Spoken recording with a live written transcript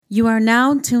You are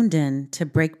now tuned in to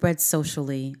Break Bread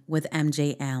Socially with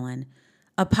MJ Allen,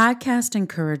 a podcast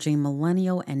encouraging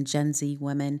millennial and Gen Z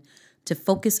women to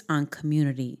focus on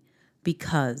community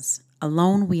because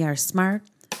alone we are smart,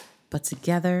 but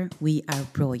together we are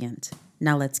brilliant.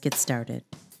 Now let's get started.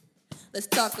 Let's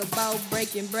talk about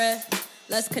breaking bread.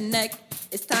 Let's connect.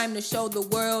 It's time to show the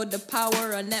world the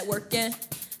power of networking.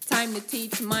 Time to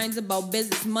teach minds about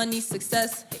business, money,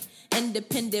 success.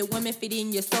 Independent women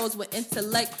feeding your souls with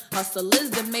intellect. Hustle is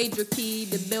the major key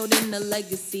to building a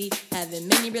legacy. Having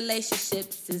many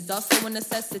relationships is also a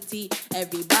necessity.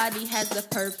 Everybody has a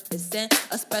purpose and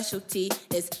a specialty.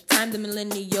 It's time the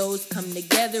millennials come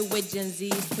together with Gen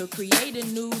Zs to create a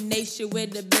new nation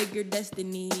with a bigger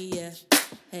destiny. Yeah.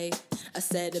 Hey, I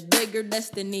said a bigger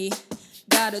destiny.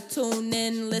 Gotta tune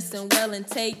in, listen well, and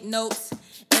take notes.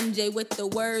 MJ with the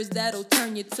words that'll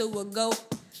turn you to a goat.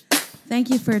 Thank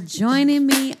you for joining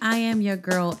me. I am your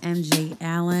girl, MJ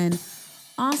Allen,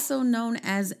 also known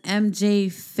as MJ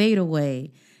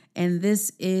Fadeaway. And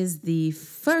this is the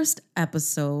first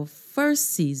episode,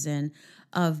 first season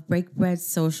of Break Bread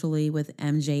Socially with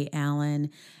MJ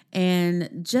Allen.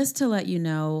 And just to let you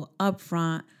know up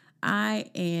front, I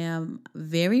am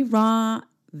very raw,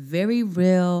 very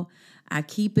real. I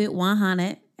keep it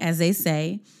 100, as they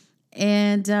say.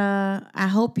 And I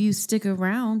hope you stick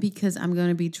around because I'm going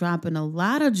to be dropping a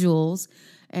lot of jewels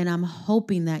and I'm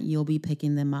hoping that you'll be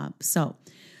picking them up. So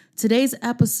today's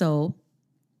episode,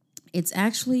 it's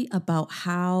actually about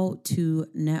how to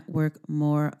network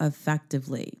more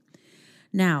effectively.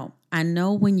 Now, I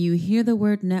know when you hear the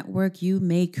word network, you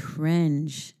may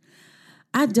cringe.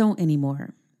 I don't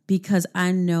anymore because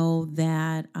I know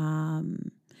that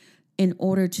in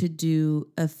order to do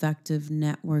effective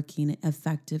networking,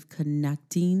 effective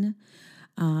connecting,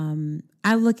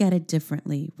 I look at it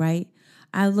differently, right?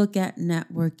 I look at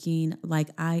networking like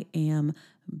I am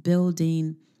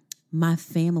building my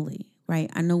family,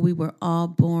 right? I know we were all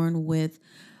born with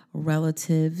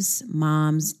relatives,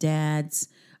 moms, dads,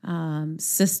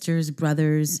 sisters,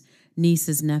 brothers,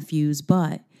 nieces, nephews,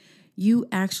 but you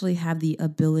actually have the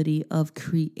ability of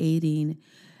creating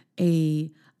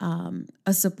a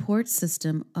support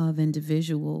system of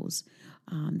individuals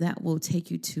that will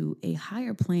take you to a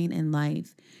higher plane in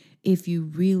life if you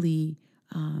really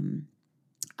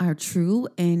are true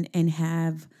and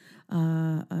have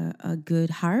a good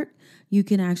heart. You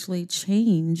can actually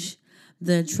change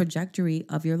the trajectory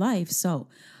of your life. So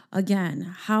again,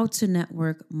 how to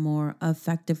network more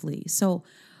effectively. So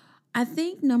I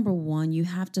think number one, you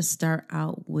have to start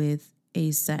out with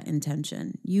a set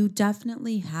intention. You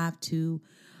definitely have to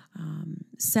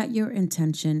set your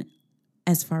intention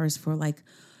as far as for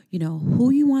who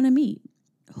you want to meet.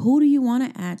 Who do you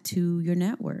want to add to your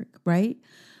network, right?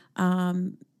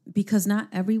 Because not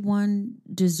everyone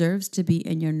deserves to be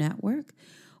in your network.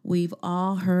 We've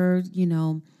all heard,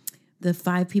 the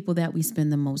 5 people that we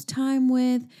spend the most time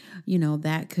with,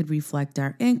 that could reflect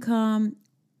our income.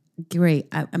 Great.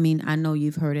 I mean, I know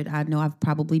you've heard it. I know I've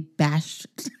probably bashed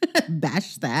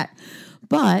that,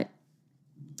 but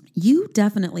you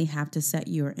definitely have to set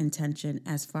your intention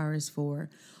as far as for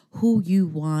who you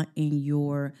want in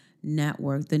your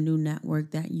network, the new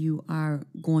network that you are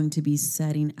going to be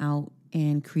setting out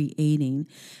and creating.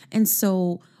 And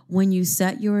so when you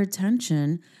set your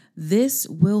intention, this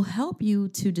will help you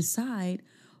to decide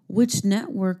which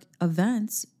network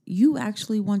events you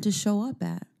actually want to show up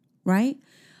at, right?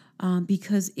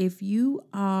 Because if you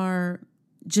are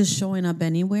just showing up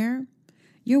anywhere,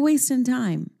 you're wasting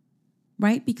time.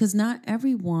 Right? Because not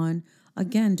everyone,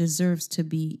 again, deserves to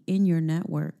be in your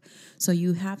network. So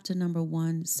you have to, number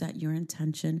one, set your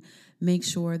intention. Make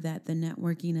sure that the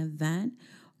networking event,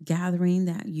 gathering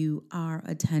that you are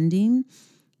attending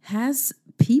has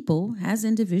people, has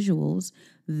individuals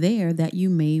there that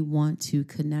you may want to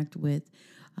connect with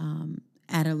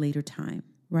at a later time,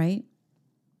 right?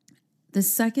 The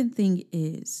second thing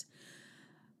is,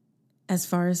 as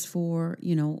far as for,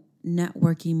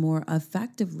 networking more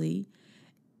effectively,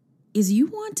 is you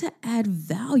want to add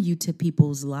value to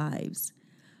people's lives.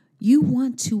 You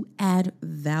want to add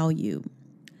value.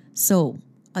 So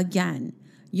again,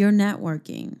 you're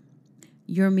networking,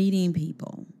 you're meeting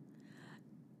people.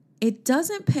 It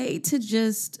doesn't pay to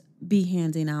just be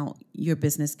handing out your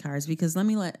business cards because I'm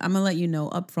gonna let you know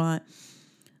up front,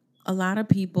 a lot of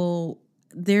people,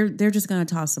 they're just gonna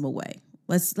toss them away.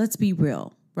 Let's be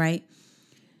real, right?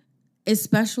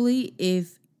 Especially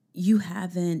if you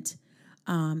haven't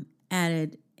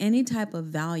added any type of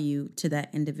value to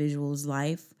that individual's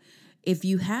life, if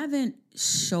you haven't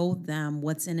showed them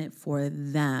what's in it for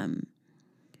them,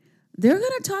 they're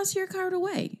going to toss your card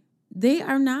away. They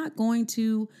are not going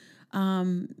to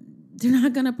they're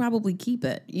not going to probably keep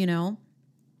it, you know?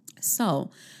 So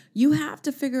you have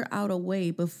to figure out a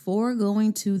way before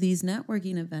going to these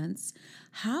networking events.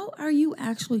 How are you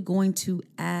actually going to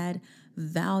add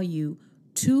value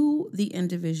to the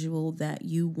individual that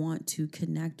you want to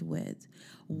connect with?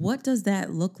 What does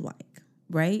that look like,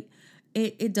 right?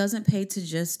 It doesn't pay to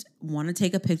just want to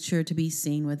take a picture to be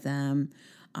seen with them.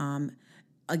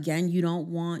 Again, you don't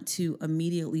want to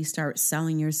immediately start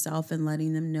selling yourself and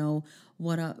letting them know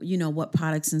what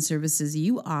products and services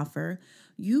you offer.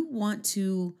 You want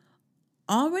to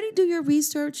already do your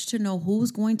research to know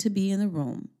who's going to be in the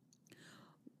room.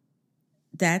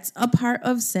 That's a part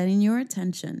of setting your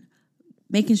attention,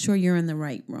 making sure you're in the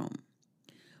right room.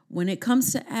 When it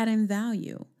comes to adding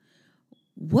value,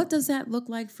 what does that look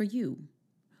like for you?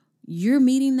 You're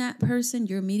meeting that person,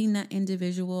 you're meeting that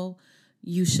individual.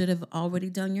 You should have already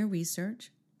done your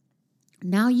research.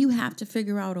 Now you have to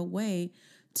figure out a way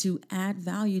to add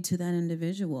value to that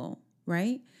individual,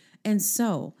 right? And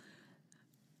so,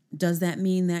 does that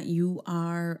mean that you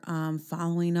are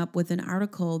following up with an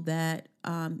article that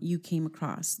you came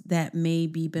across that may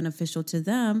be beneficial to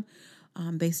them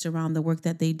based around the work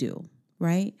that they do,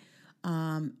 right?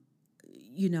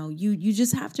 You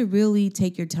just have to really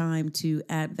take your time to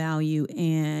add value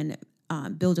and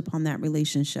build upon that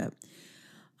relationship.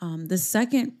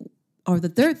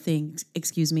 The third thing,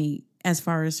 as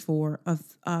far as for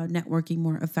networking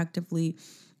more effectively,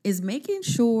 is making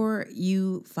sure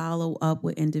you follow up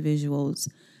with individuals.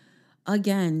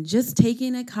 Again, just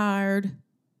taking a card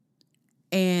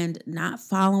and not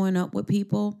following up with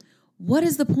people, what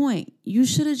is the point? You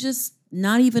should have just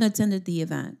not even attended the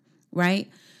event,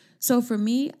 right? So for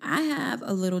me, I have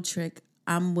a little trick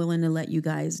I'm willing to let you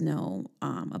guys know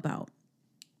about.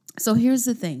 So here's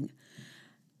the thing.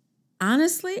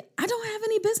 Honestly, I don't have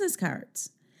any business cards.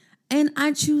 And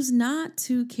I choose not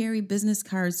to carry business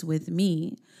cards with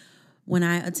me when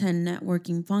I attend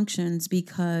networking functions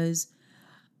because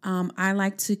I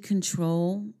like to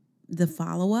control the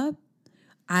follow-up.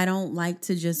 I don't like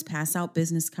to just pass out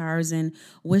business cards and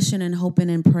wishing and hoping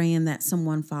and praying that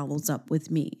someone follows up with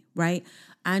me, right?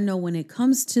 I know when it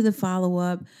comes to the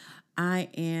follow-up, I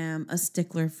am a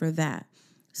stickler for that.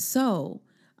 So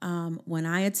when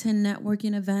I attend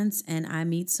networking events and I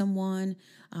meet someone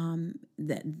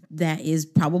that is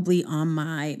probably on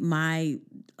my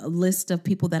list of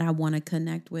people that I want to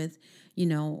connect with,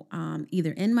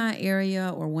 either in my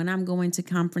area or when I'm going to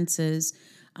conferences,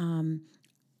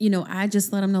 I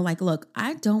just let them know, like, look,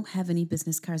 I don't have any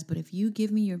business cards, but if you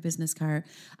give me your business card,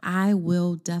 I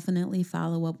will definitely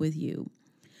follow up with you.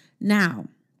 Now,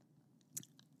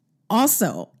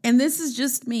 also, and this is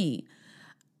just me,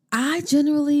 I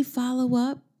generally follow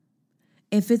up.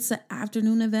 If it's an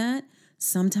afternoon event,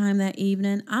 sometime that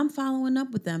evening, I'm following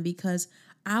up with them because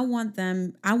I want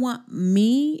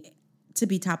me to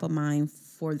be top of mind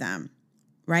for them,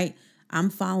 right? I'm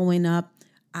following up.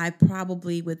 I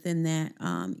probably within that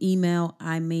email,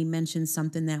 I may mention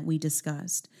something that we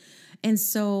discussed. And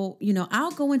so,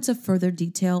 I'll go into further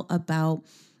detail about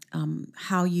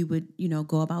how you would,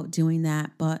 go about doing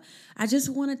that. But I just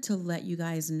wanted to let you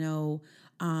guys know,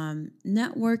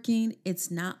 networking,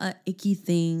 it's not an icky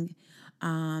thing.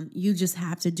 You just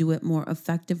have to do it more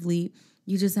effectively.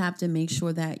 You just have to make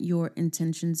sure that your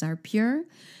intentions are pure.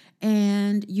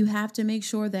 And you have to make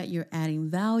sure that you're adding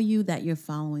value, that you're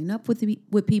following up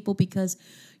with people because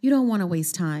you don't want to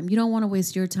waste time. You don't want to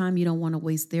waste your time. You don't want to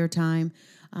waste their time.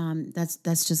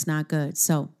 That's just not good.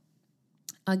 So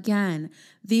again,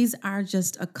 these are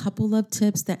just a couple of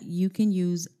tips that you can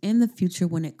use in the future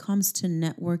when it comes to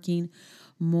networking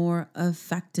more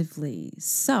effectively.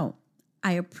 So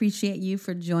I appreciate you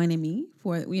for joining me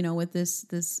for, with this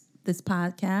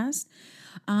podcast.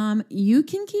 You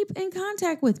can keep in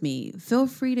contact with me. Feel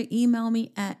free to email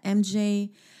me at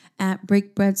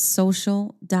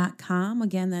mj@breakbreadsocial.com.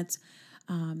 Again, that's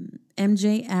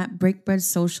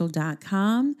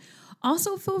mj@breakbreadsocial.com.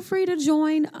 Also, feel free to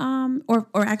join or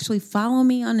actually follow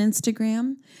me on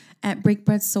Instagram at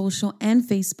Breakbread Social and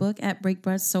Facebook at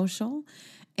Breakbread Social.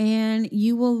 And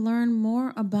you will learn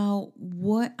more about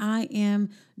what I am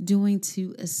doing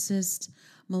to assist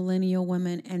millennial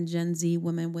women and Gen Z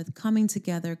women with coming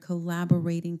together,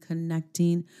 collaborating,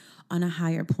 connecting on a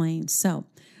higher plane. So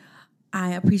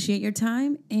I appreciate your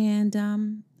time, and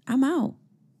I'm out.